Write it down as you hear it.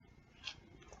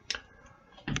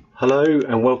Hello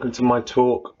and welcome to my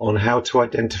talk on how to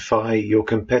identify your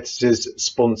competitors'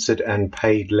 sponsored and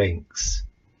paid links.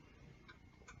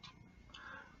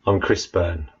 I'm Chris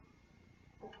Byrne.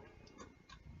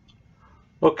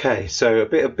 Okay, so a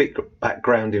bit of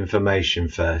background information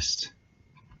first.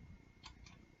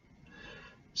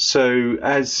 So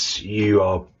as you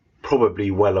are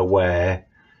probably well aware,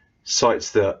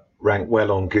 sites that rank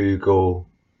well on Google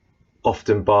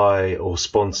often buy or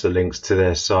sponsor links to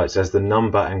their sites, as the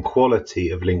number and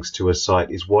quality of links to a site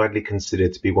is widely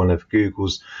considered to be one of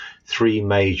Google's three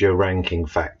major ranking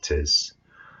factors.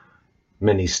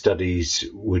 Many studies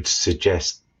would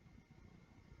suggest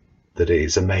that it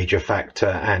is a major factor,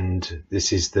 and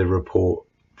this is the report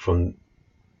from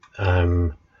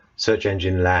Search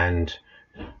Engine Land.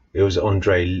 It was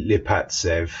Andrei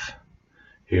Lipatsev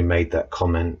who made that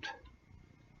comment.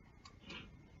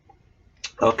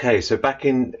 Okay, so back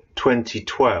in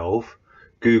 2012,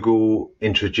 Google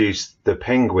introduced the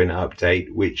Penguin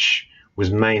update, which was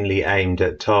mainly aimed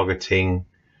at targeting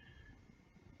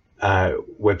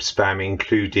web spam,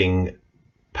 including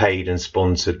paid and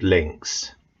sponsored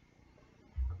links.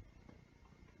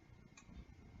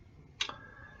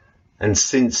 And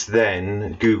since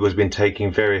then, Google has been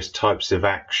taking various types of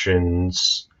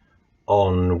actions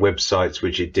on websites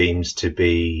which it deems to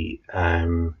be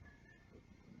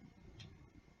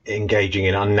engaging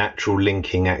in unnatural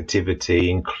linking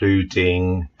activity,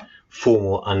 including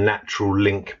formal unnatural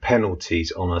link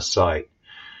penalties on a site,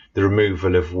 the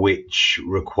removal of which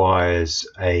requires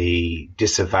a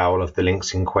disavowal of the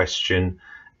links in question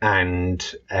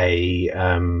and a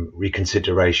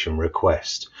reconsideration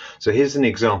request. So here's an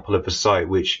example of a site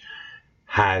which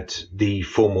had the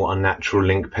formal unnatural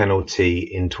link penalty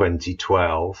in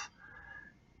 2012,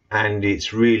 and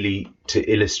it's really to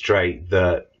illustrate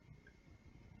that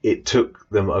it took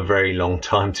them a very long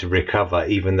time to recover,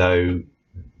 even though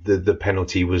the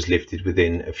penalty was lifted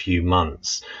within a few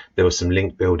months. There was some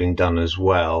link building done as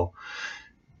well.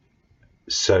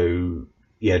 So,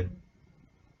 yeah.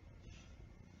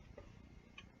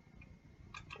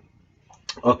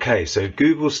 Okay, so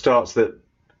Google states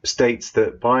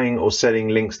that buying or selling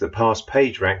links that pass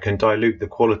PageRank can dilute the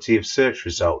quality of search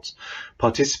results.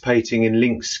 Participating in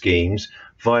link schemes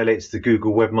violates the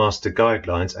Google Webmaster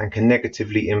Guidelines and can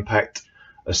negatively impact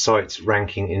a site's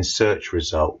ranking in search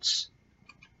results.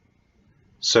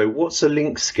 So what's a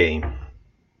link scheme?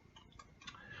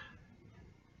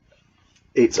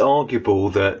 It's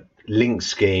arguable that link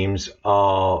schemes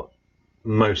are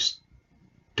most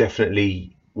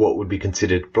definitely what would be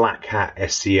considered black hat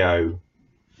SEO.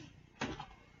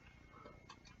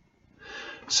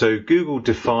 So Google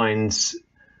defines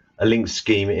a link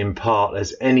scheme in part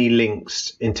as any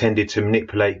links intended to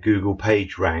manipulate Google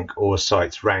PageRank or a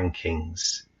site's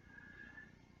rankings.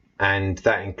 And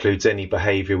that includes any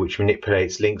behavior which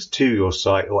manipulates links to your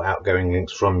site or outgoing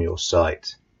links from your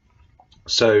site.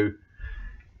 So,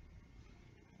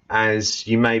 as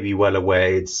you may be well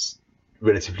aware, it's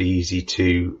relatively easy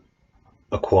to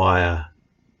acquire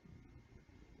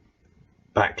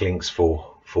backlinks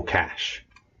for cash.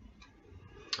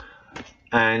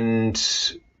 And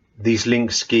these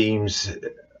link schemes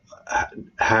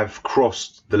have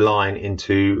crossed the line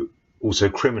into also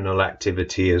criminal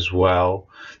activity as well.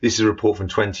 This is a report from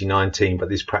 2019, but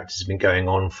this practice has been going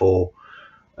on for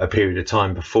a period of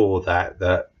time before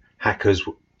that hackers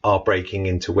are breaking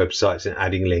into websites and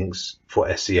adding links for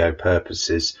SEO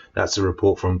purposes. That's a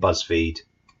report from BuzzFeed.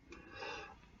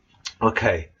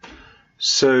 Okay,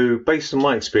 so based on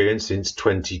my experience since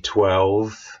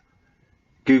 2012,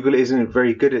 Google isn't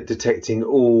very good at detecting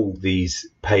all these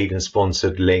paid and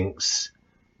sponsored links,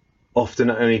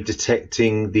 often only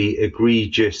detecting the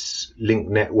egregious link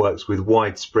networks with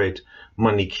widespread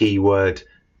money keyword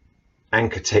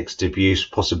anchor text abuse,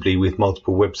 possibly with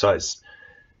multiple websites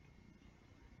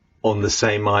on the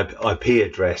same IP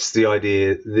address. The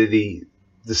idea, the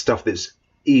stuff that's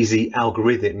easy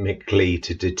algorithmically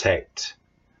to detect.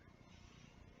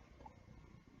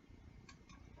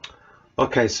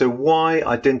 Okay, so why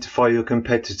identify your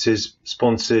competitors'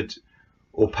 sponsored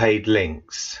or paid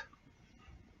links?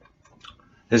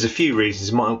 There's a few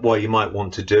reasons why you might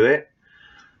want to do it.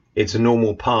 It's a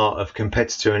normal part of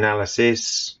competitor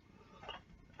analysis,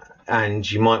 and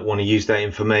you might want to use that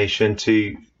information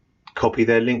to copy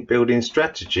their link building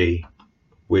strategy,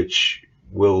 which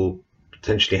will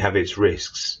potentially have its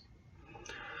risks.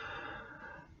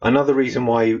 Another reason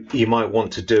why you might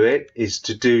want to do it is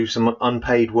to do some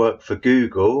unpaid work for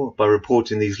Google by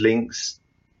reporting these links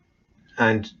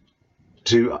and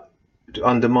to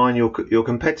undermine your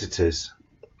competitors.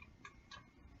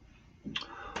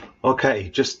 Okay,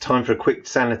 just time for a quick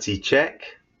sanity check.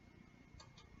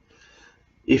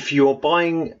 if you're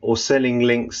buying or selling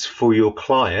links for your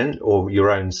client or your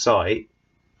own site,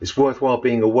 it's worthwhile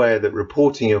being aware that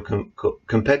reporting your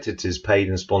competitors' paid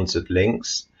and sponsored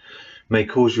links may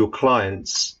cause your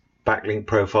client's backlink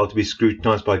profile to be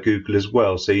scrutinized by Google as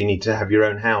well. So you need to have your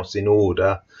own house in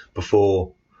order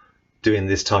before doing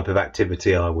this type of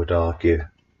activity, I would argue.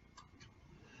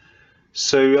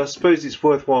 So I suppose it's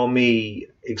worthwhile me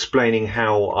explaining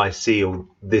how I see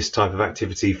this type of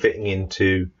activity fitting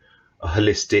into a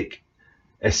holistic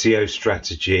SEO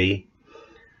strategy.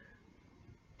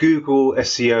 Google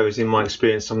SEO is, in my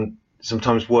experience,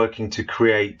 sometimes working to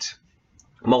create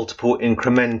multiple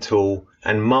incremental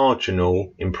and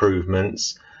marginal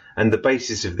improvements, and the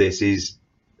basis of this is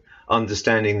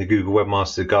understanding the Google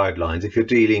Webmaster Guidelines. If you're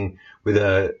dealing with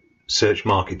a search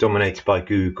market dominated by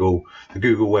Google, the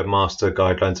Google Webmaster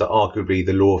Guidelines are arguably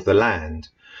the law of the land,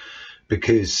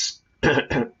 because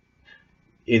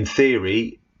in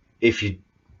theory, if you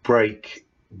break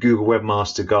Google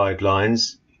Webmaster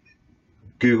Guidelines,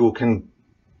 Google can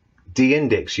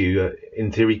de-index you,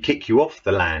 in theory kick you off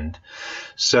the land.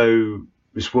 So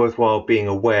it's worthwhile being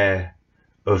aware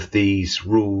of these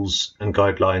rules and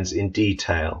guidelines in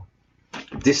detail.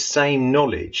 This same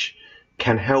knowledge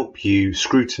can help you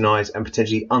scrutinize and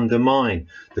potentially undermine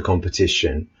the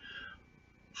competition.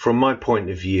 From my point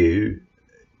of view,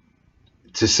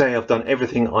 to say I've done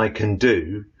everything I can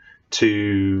do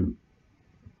to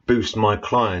boost my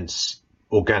clients'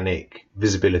 organic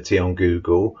visibility on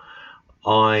Google,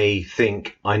 I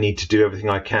think I need to do everything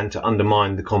I can to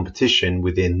undermine the competition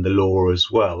within the law as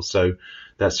well. So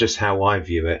that's just how I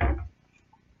view it.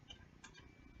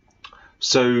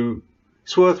 So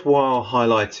it's worthwhile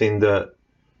highlighting that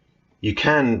you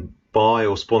can buy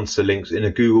or sponsor links in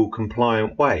a Google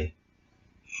compliant way.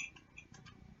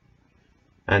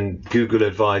 And Google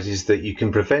advises that you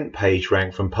can prevent page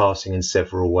rank from passing in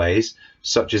several ways,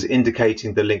 such as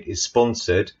indicating the link is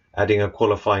sponsored, adding a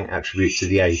qualifying attribute to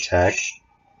the A tag,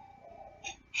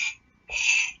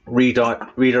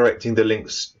 redirecting the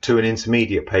links to an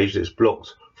intermediate page that's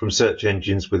blocked from search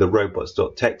engines with a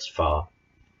robots.txt file.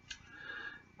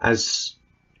 As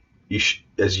you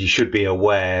should be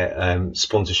aware,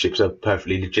 sponsorships are a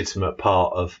perfectly legitimate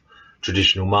part of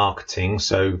traditional marketing,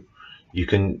 so you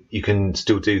can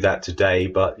still do that today,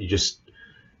 but you just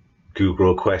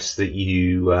Google requests that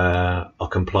you are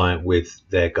compliant with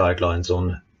their guidelines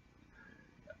on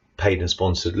paid and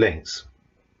sponsored links.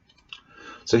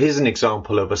 So here's an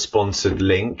example of a sponsored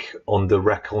link on the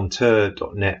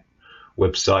raconteur.net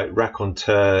website.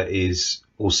 Raconteur is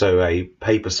also a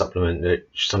paper supplement that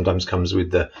sometimes comes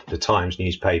with the Times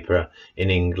newspaper in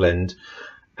England.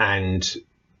 And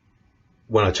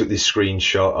when I took this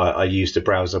screenshot, I used a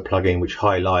browser plugin which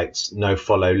highlights no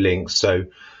follow links. So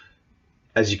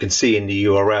as you can see in the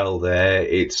URL there,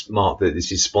 it's marked that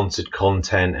this is sponsored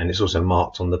content, and it's also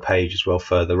marked on the page as well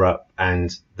further up. And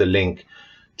the link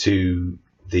to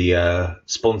the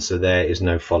sponsor there is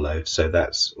no follow. So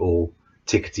that's all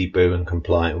tickety-boo and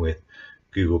compliant with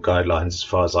Google guidelines as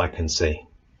far as I can see.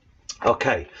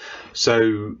 Okay,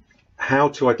 so how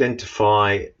to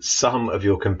identify some of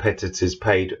your competitors'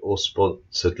 paid or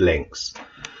sponsored links.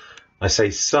 I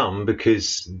say some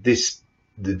because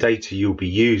the data you'll be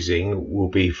using will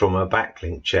be from a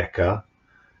backlink checker,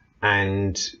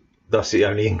 and thus it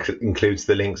only includes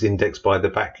the links indexed by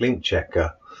the backlink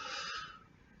checker.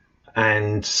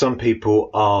 And some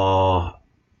people are,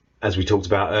 as we talked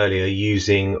about earlier,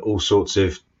 using all sorts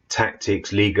of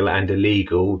tactics, legal and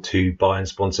illegal, to buy and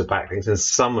sponsor backlinks, and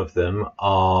some of them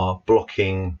are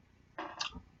blocking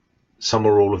some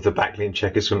or all of the backlink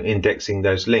checkers from indexing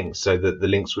those links, so that the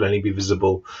links will only be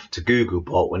visible to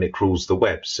Googlebot when it crawls the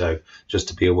web. So just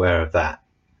to be aware of that.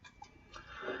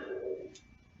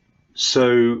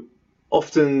 So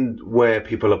often where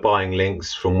people are buying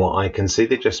links, from what I can see,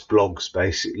 they're just blogs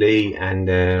basically, and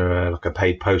they're like a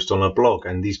paid post on a blog.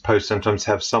 And these posts sometimes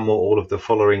have some or all of the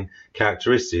following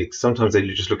characteristics. Sometimes they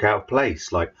just look out of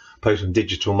place, like post on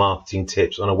digital marketing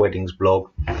tips on a weddings blog.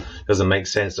 Doesn't make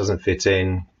sense, doesn't fit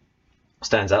in,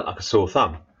 stands out like a sore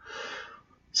thumb.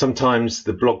 Sometimes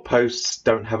the blog posts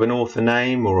don't have an author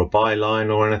name or a byline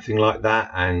or anything like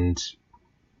that, and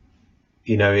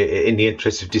you know, in the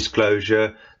interest of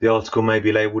disclosure, the article may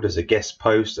be labelled as a guest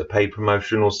post, a paid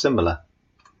promotion, or similar.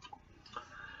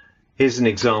 Here's an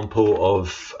example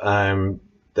of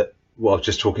what I was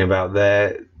just talking about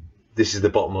there. This is the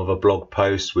bottom of a blog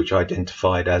post which I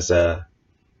identified as a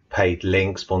paid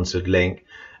link, sponsored link,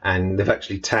 and they've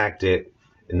actually tagged it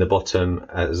in the bottom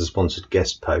as a sponsored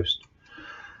guest post.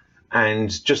 And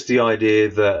just the idea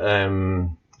that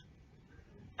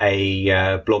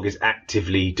a blog is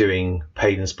actively doing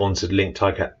paid and sponsored link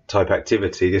type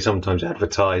activity, they sometimes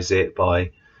advertise it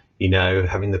by,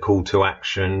 having the call to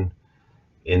action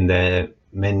in their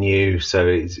menu. So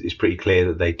it's pretty clear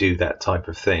that they do that type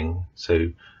of thing.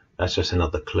 So that's just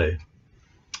another clue.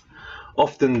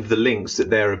 Often the links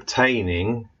that they're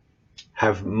obtaining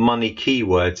have money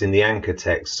keywords in the anchor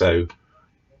text. So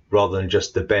rather than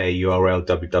just the bare URL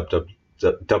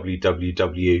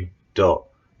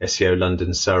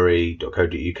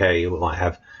www.seolondonsurrey.co.uk, it might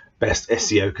have best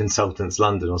SEO consultants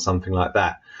London or something like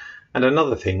that. And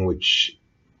another thing which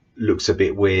looks a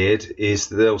bit weird is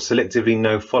that they'll selectively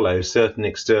no follow certain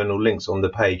external links on the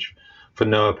page for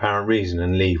no apparent reason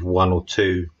and leave one or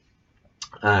two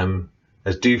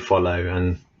as do follow,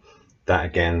 and that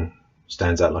again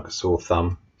stands out like a sore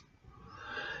thumb.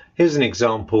 Here's an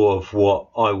example of what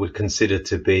I would consider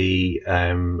to be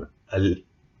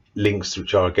links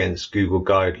which are against Google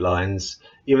guidelines,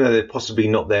 even though they're possibly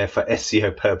not there for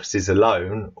SEO purposes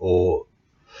alone.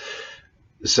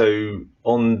 So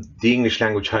on the English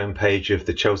language homepage of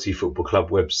the Chelsea Football Club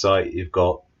website, you've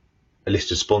got a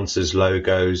list of sponsors'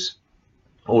 logos,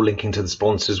 all linking to the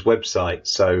sponsor's website.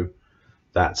 So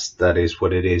that is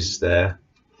what it is there.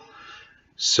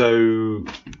 So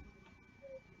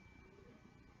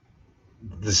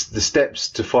the steps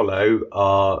to follow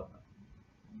are: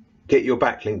 get your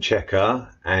backlink checker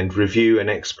and review and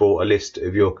export a list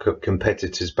of your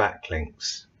competitors'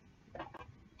 backlinks.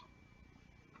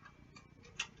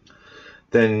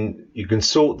 Then you can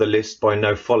sort the list by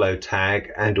no follow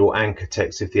tag and or anchor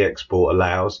text if the export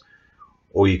allows,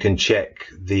 or you can check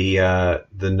the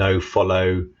no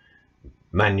follow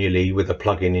manually with a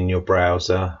plugin in your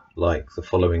browser, like the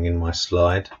following in my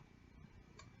slide.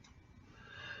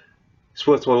 It's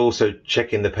worthwhile also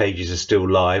checking the pages are still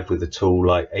live with a tool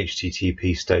like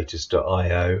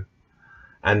http://status.io.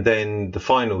 And then the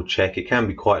final check, it can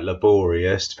be quite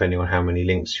laborious depending on how many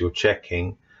links you're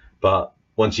checking, but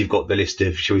once you've got the list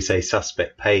of, shall we say,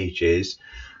 suspect pages,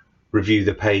 review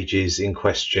the pages in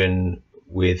question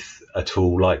with a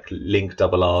tool like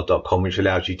linkrr.com, which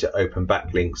allows you to open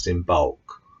backlinks in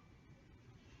bulk,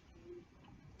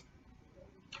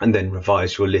 and then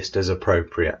revise your list as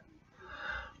appropriate.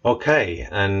 Okay,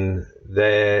 and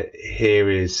here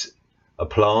is a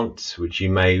plant which you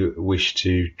may wish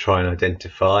to try and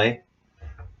identify.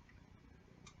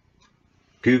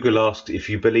 Google asks if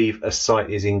you believe a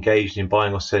site is engaged in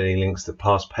buying or selling links that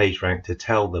pass PageRank to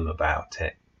tell them about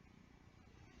it.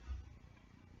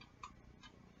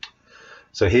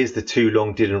 So here's the too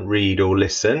long, didn't read or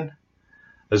listen.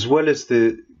 As well as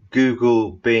the Google,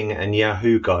 Bing and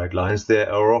Yahoo guidelines,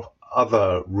 there are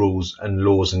other rules and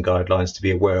laws and guidelines to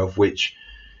be aware of which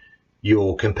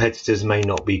your competitors may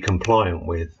not be compliant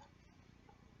with.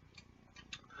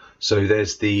 So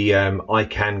there's the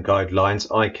ICANN guidelines.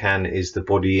 ICANN is the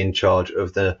body in charge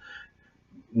of the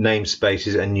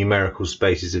namespaces and numerical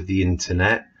spaces of the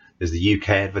internet. There's the UK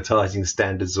Advertising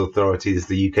Standards Authority. There's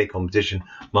the UK Competition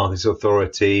Markets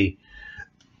Authority.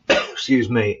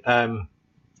 Excuse me.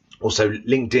 Also,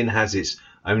 LinkedIn has its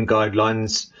own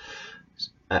guidelines,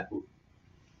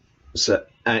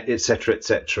 etc.,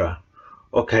 etc.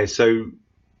 Okay, so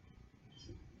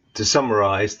to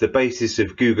summarize, the basis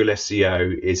of Google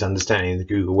SEO is understanding the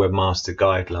Google Webmaster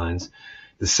Guidelines.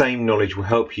 The same knowledge will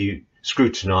help you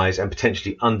scrutinize and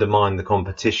potentially undermine the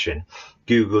competition.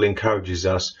 Google encourages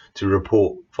us to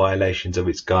report violations of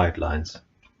its guidelines.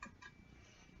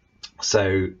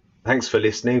 So thanks for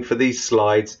listening. For these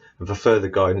slides and for further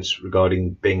guidance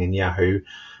regarding Bing and Yahoo,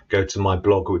 go to my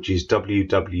blog, which is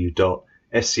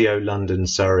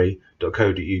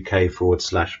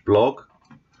www.seolondonsurrey.co.uk/blog.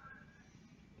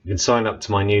 You can sign up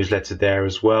to my newsletter there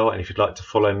as well. And if you'd like to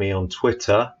follow me on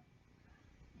Twitter,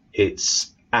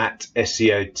 it's at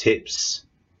SEO Tips,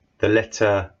 the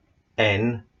letter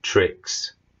N,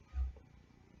 Tricks.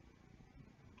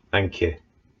 Thank you.